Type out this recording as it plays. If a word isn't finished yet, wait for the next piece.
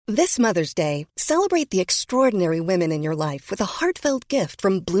This Mother's Day, celebrate the extraordinary women in your life with a heartfelt gift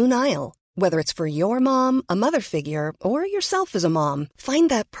from Blue Nile. Whether it's for your mom, a mother figure, or yourself as a mom, find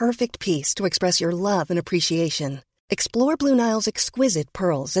that perfect piece to express your love and appreciation. Explore Blue Nile's exquisite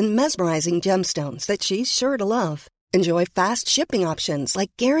pearls and mesmerizing gemstones that she's sure to love. Enjoy fast shipping options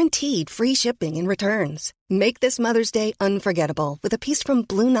like guaranteed free shipping and returns. Make this Mother's Day unforgettable with a piece from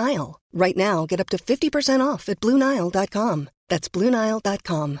Blue Nile. Right now, get up to 50% off at BlueNile.com. That's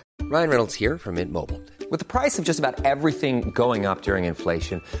BlueNile.com. Ryan Reynolds here from Mint Mobile. With the price of just about everything going up during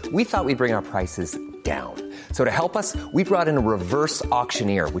inflation, we thought we'd bring our prices down. So to help us, we brought in a reverse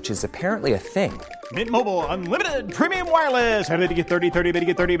auctioneer, which is apparently a thing. Mint Mobile Unlimited Premium Wireless. How to get 30, 30, bit to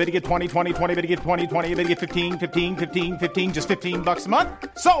get 30, bit to get 20, 20, 20, bit to get 20, 20, bit to get 15, 15, 15, 15, just $15 a month?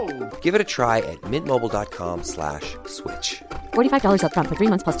 Sold! Give it a try at mintmobile.com/switch. $45 up front for 3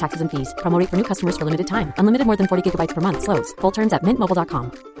 months plus taxes and fees. Promo rate for new customers for limited time. Unlimited more than 40 gigabytes per month. Slows full terms at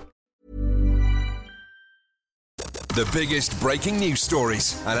mintmobile.com. The biggest breaking news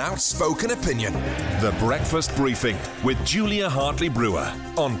stories and outspoken opinion. The Breakfast Briefing with Julia Hartley-Brewer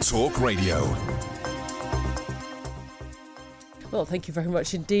on Talk Radio. Well, thank you very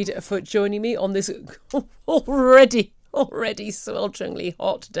much indeed for joining me on this already swelteringly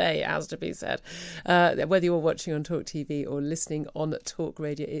hot day, has to be said. Whether you're watching on Talk TV or listening on Talk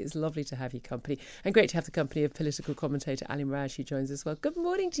Radio, it is lovely to have your company, and great to have the company of political commentator Ali Murad, who joins us as well. Good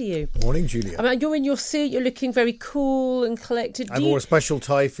morning to you. Morning, Julia. I mean, you're in your suit. You're looking very cool and collected. I wore a special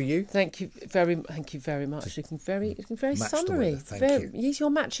tie for you. Thank you very much. Looking very summery. Thank you. Yes, you're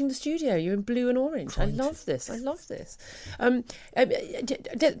matching the studio. You're in blue and orange. I love this.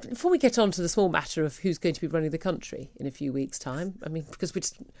 Before we get on to the small matter of who's going to be running the country in a few weeks' time, I mean, because we're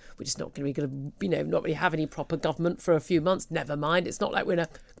just not going to not really have any proper government for a few months. Never mind. It's not like we're in a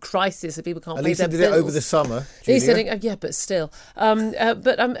crisis and people can't pay their bills. At least they did it over the summer, Julia. Yeah, but still.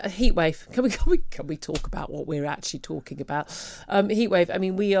 A heat wave. Can we talk about what we're actually talking about? Heat wave. I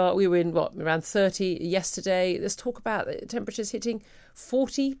mean, we were in around 30 yesterday. Let's talk about temperatures hitting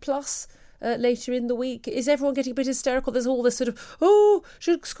 40 plus. Later in the week. Is everyone getting a bit hysterical? There's all this sort of,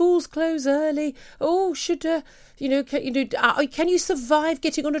 should schools close early? Can you survive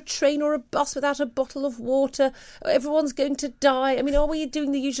getting on a train or a bus without a bottle of water? Everyone's going to die. I mean, are we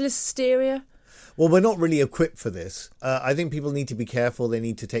doing the usual hysteria? Well, we're not really equipped for this. I think people need to be careful. They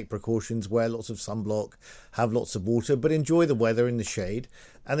need to take precautions, wear lots of sunblock, have lots of water, but enjoy the weather in the shade.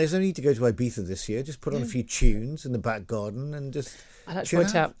 And there's no need to go to Ibiza this year. Just put on a few tunes in the back garden and just... I'd like to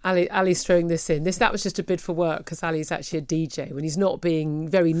point out, Ali's throwing this in. That was just a bid for work, because Ali's actually a DJ. When he's not being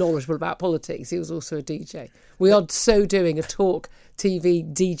very knowledgeable about politics, he was also a DJ. We are so doing a Talk TV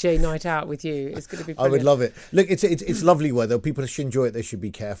DJ night out with you. It's going to be brilliant. I would love it. Look, it's lovely weather. People should enjoy it. They should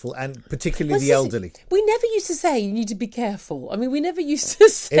be careful, and particularly the elderly. We never used to say you need to be careful. I mean, we never used to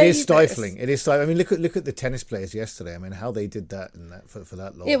say it is stifling. It is stifling. I mean, look at the tennis players yesterday. I mean, how they did that and that for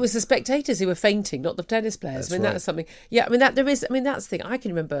that long. It was the spectators who were fainting, not the tennis players. That's right. That's something. Yeah, I mean that's the thing. I can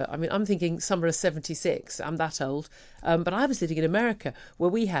remember. I mean, I'm thinking summer of '76. I'm that old. But I was living in America where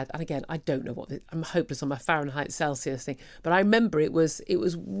we had, and again, I don't know I'm hopeless on my Fahrenheit Celsius thing, but I remember it was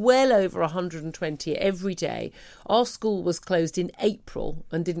well over 120 every day. Our school was closed in April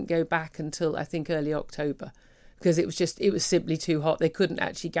and didn't go back until I think early October, because it was simply too hot. They couldn't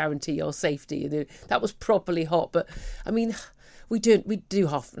actually guarantee your safety. That was properly hot. But I mean, we do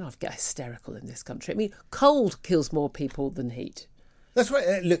get hysterical in this country. I mean, cold kills more people than heat. That's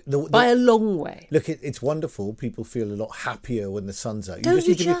right. Look, by a long way. Look, it's wonderful. People feel a lot happier when the sun's out.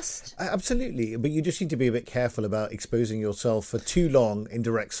 Absolutely. But you just need to be a bit careful about exposing yourself for too long in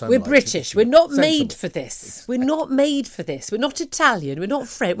direct sunlight. We're British. We're not made for this. We're not made for this. We're not Italian. We're not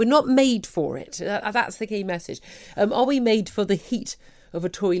French. We're not made for it. That's the key message. Are we made for the heat of a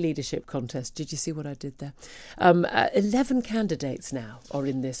Tory leadership contest? Did you see what I did there? 11 candidates now are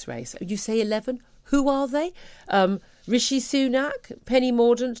in this race. You say 11? Who are they? Rishi Sunak, Penny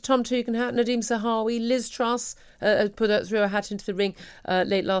Mordaunt, Tom Tugendhat, Nadhim Zahawi, Liz Truss threw her hat into the ring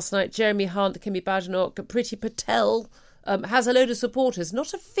late last night. Jeremy Hunt, Kemi Badenoch, Priti Patel has a load of supporters,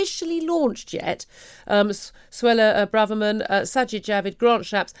 not officially launched yet. Suella Braverman, Sajid Javid, Grant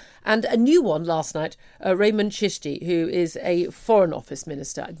Shapps, and a new one last night, Raymond Chishti, who is a Foreign Office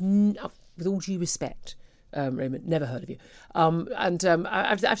Minister. With all due respect, Raymond, never heard of you. I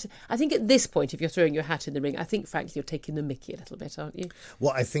think at this point, if you're throwing your hat in the ring, I think, frankly, you're taking the mickey a little bit, aren't you?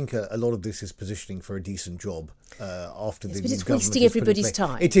 Well, I think a lot of this is positioning for a decent job after the new government. But it's wasting everybody's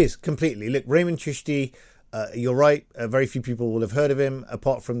time. It is, completely. Look, Raymond Chishti, You're right. Very few people will have heard of him,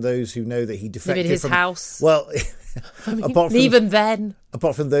 apart from those who know that he defected his from house. Well, apart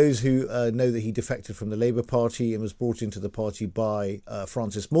from those who know that he defected from the Labour Party and was brought into the party by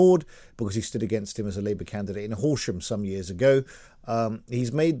Francis Maude because he stood against him as a Labour candidate in Horsham some years ago.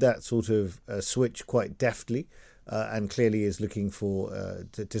 He's made that sort of switch quite deftly. And clearly is looking for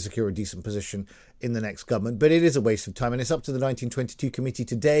to secure a decent position in the next government. But it is a waste of time. And it's up to the 1922 committee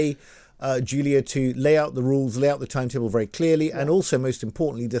today, Julia, to lay out the rules, lay out the timetable very clearly, and also, most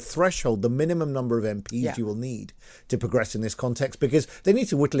importantly, the threshold, the minimum number of MPs you will need to progress in this context, because they need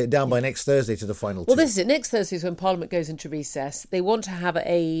to whittle it down by next Thursday to the final two. Well, this is it. Next Thursday is when Parliament goes into recess. They want to have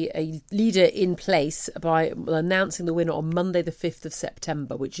a leader in place by announcing the winner on Monday, the 5th of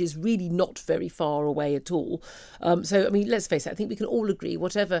September, which is really not very far away at all. So, I mean, let's face it, I think we can all agree,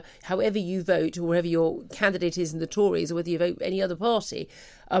 however you vote, or wherever your candidate is in the Tories, or whether you vote any other party,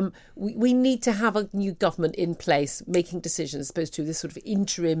 we need to have a new government in place making decisions, as opposed to this sort of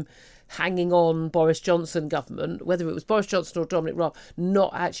interim hanging on Boris Johnson government, whether it was Boris Johnson or Dominic Raab,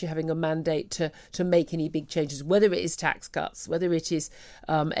 not actually having a mandate to make any big changes, whether it is tax cuts, whether it is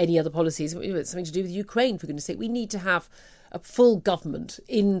any other policies, something to do with Ukraine, for goodness sake. We need to have a full government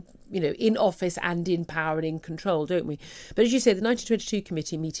in office and in power and in control, don't we? But as you say, the 1922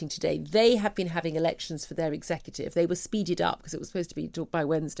 committee meeting today, they have been having elections for their executive. They were speeded up because it was supposed to be by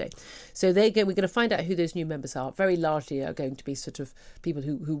Wednesday. So we're going to find out who those new members are. Very largely are going to be sort of people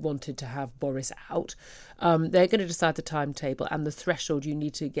who wanted to have Boris out. They're going to decide the timetable and the threshold you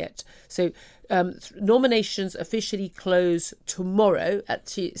need to get. So nominations officially close tomorrow at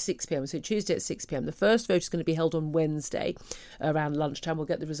 6 p.m, so Tuesday at 6 p.m. The first vote is going to be held on Wednesday around lunchtime. We'll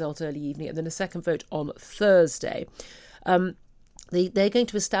get the result early evening, and then a second vote on Thursday. They're going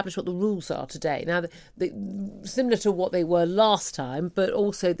to establish what the rules are today. Now, similar to what they were last time, but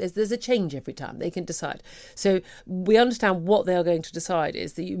also there's a change every time. They can decide. So we understand what they are going to decide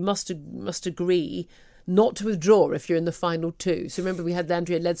is that you must agree not to withdraw if you're in the final two. So remember, we had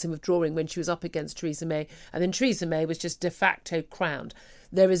Andrea Leadsom withdrawing when she was up against Theresa May, and then Theresa May was just de facto crowned.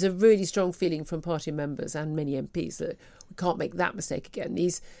 There is a really strong feeling from party members and many MPs that we can't make that mistake again.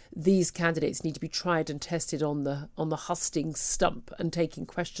 These candidates need to be tried and tested on the hustings stump, and taking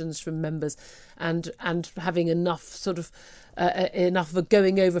questions from members and having enough sort of enough of a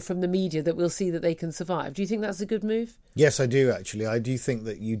going over from the media that we'll see that they can survive. Do you think that's a good move? Yes, I do, actually. I do think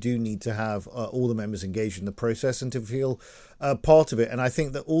that you do need to have all the members engaged in the process and to feel part of it. And I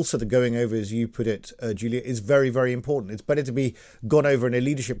think that also the going over, as you put it, Julia, is very, very important. It's better to be gone over in a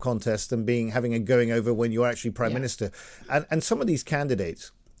leadership contest than having a going over when you're actually Prime Minister. And some of these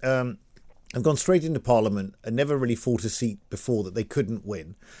candidates have gone straight into Parliament and never really fought a seat before that they couldn't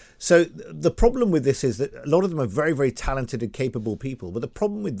win. So the problem with this is that a lot of them are very, very talented and capable people. But the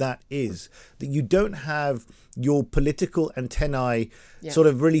problem with that is that you don't have your political antennae sort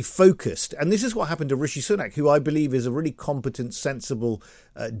of really focused. And this is what happened to Rishi Sunak, who I believe is a really competent, sensible,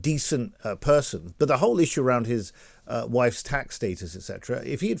 decent person. But the whole issue around his wife's tax status, etc.,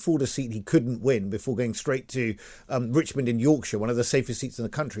 if he had fought a seat he couldn't win before going straight to Richmond in Yorkshire, one of the safest seats in the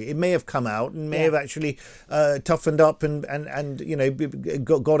country, it may have come out and may have actually toughened up and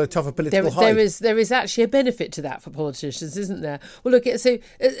got a tougher political hide. There is actually a benefit to that for politicians, isn't there? Well, look, so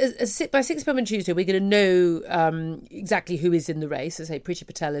by 6 p.m. on Tuesday, we're going to know exactly who is in the race. As I say, Priti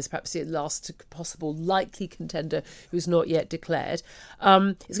Patel is perhaps the last possible likely contender who's not yet declared.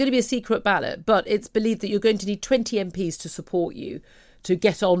 It's going to be a secret ballot, but it's believed that you're going to need 20 MPs to support you to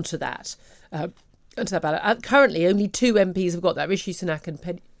get onto that ballot. Currently, only 2 MPs have got that, Rishi Sunak and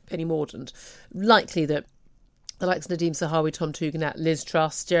Penny Mordaunt. Likely that the likes of Nadhim Zahawi, Tom Tugendhat, Liz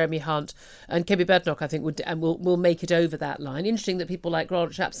Truss, Jeremy Hunt and Kemi Badenoch, I think, will make it over that line. Interesting that people like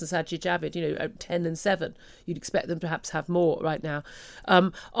Grant Shapps and Sajid Javid, at 10 and 7, you'd expect them to perhaps have more right now.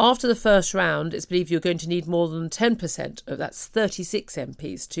 After the first round, it's believed you're going to need more than 10% of that's 36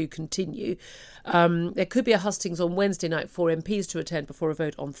 MPs to continue. There could be a hustings on Wednesday night for MPs to attend before a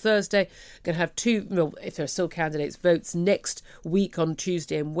vote on Thursday. Going to have 2, if there are still candidates, votes next week on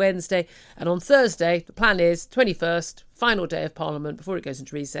Tuesday and Wednesday. And on Thursday, the plan is 21st, final day of Parliament before it goes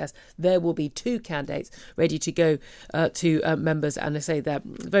into recess. There will be 2 candidates ready to go to members, and they say they're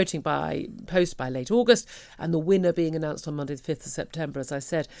voting by post by late August, and the winner being announced on Monday the 5th of September, as I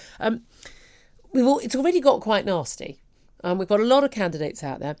said. It's already got quite nasty. We've got a lot of candidates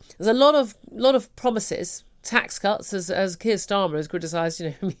out there. There's a lot of promises, tax cuts, as Keir Starmer has criticised.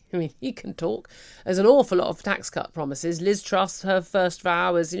 He can talk. There's an awful lot of tax cut promises. Liz Truss, her first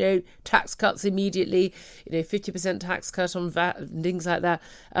vow was, tax cuts immediately. 50% tax cut on VAT and things like that.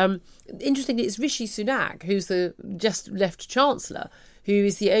 Interestingly, it's Rishi Sunak, who's the just left Chancellor, who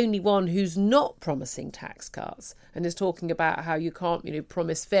is the only one who's not promising tax cuts and is talking about how you can't,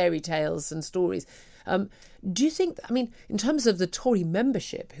 promise fairy tales and stories. Do you think, in terms of the Tory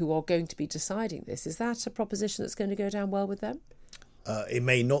membership who are going to be deciding this, is that a proposition that's going to go down well with them? It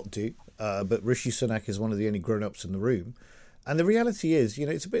may not do, but Rishi Sunak is one of the only grown-ups in the room. And the reality is,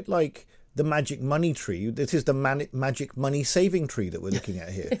 it's a bit like the magic money tree. This is the magic money saving tree that we're looking at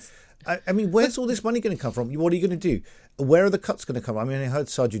here. Yes. Where's all this money going to come from? What are you going to do? Where are the cuts going to come? I heard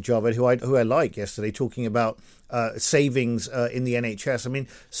Sajid Javid, who I like yesterday, talking about savings in the NHS.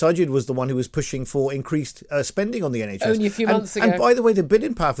 Sajid was the one who was pushing for increased spending on the NHS. Only a few months ago. And by the way, they've been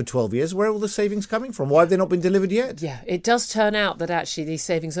in power for 12 years. Where are all the savings coming from? Why have they not been delivered yet? Yeah, it does turn out that actually these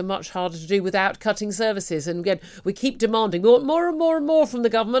savings are much harder to do without cutting services. And again, we keep demanding. We want more and more and more from the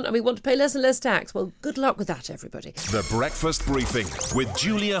government, and we want to pay less and less tax. Well, good luck with that, everybody. The Breakfast Briefing with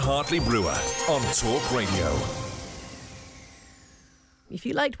Julia Hartley-Brewer on Talk Radio. If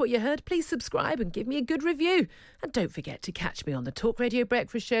you liked what you heard, please subscribe and give me a good review. And don't forget to catch me on the Talk Radio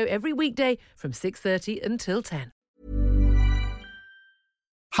Breakfast Show every weekday from 6:30 until 10.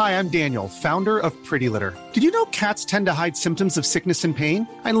 Hi, I'm Daniel, founder of Pretty Litter. Did you know cats tend to hide symptoms of sickness and pain?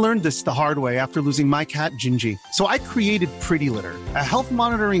 I learned this the hard way after losing my cat, Gingy. So I created Pretty Litter, a health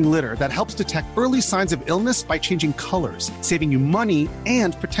monitoring litter that helps detect early signs of illness by changing colors, saving you money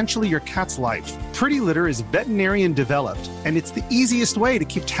and potentially your cat's life. Pretty Litter is veterinarian developed, and it's the easiest way to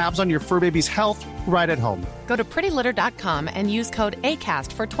keep tabs on your fur baby's health right at home. Go to prettylitter.com and use code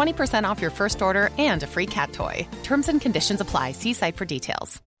ACAST for 20% off your first order and a free cat toy. Terms and conditions apply. See site for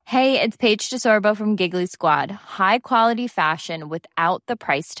details. Hey, it's Paige DeSorbo from Giggly Squad. High quality fashion without the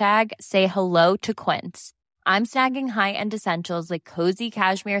price tag. Say hello to Quince. I'm snagging high-end essentials like cozy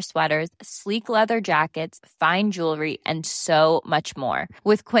cashmere sweaters, sleek leather jackets, fine jewelry, and so much more.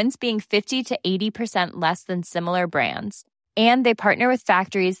 With Quince being 50 to 80% less than similar brands. And they partner with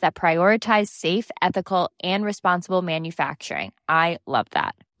factories that prioritize safe, ethical, and responsible manufacturing. I love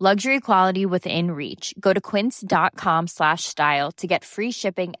that. Luxury quality within reach. Go to quince.com/style to get free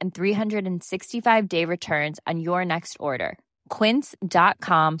shipping and 365-day returns on your next order.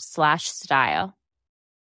 Quince.com/style.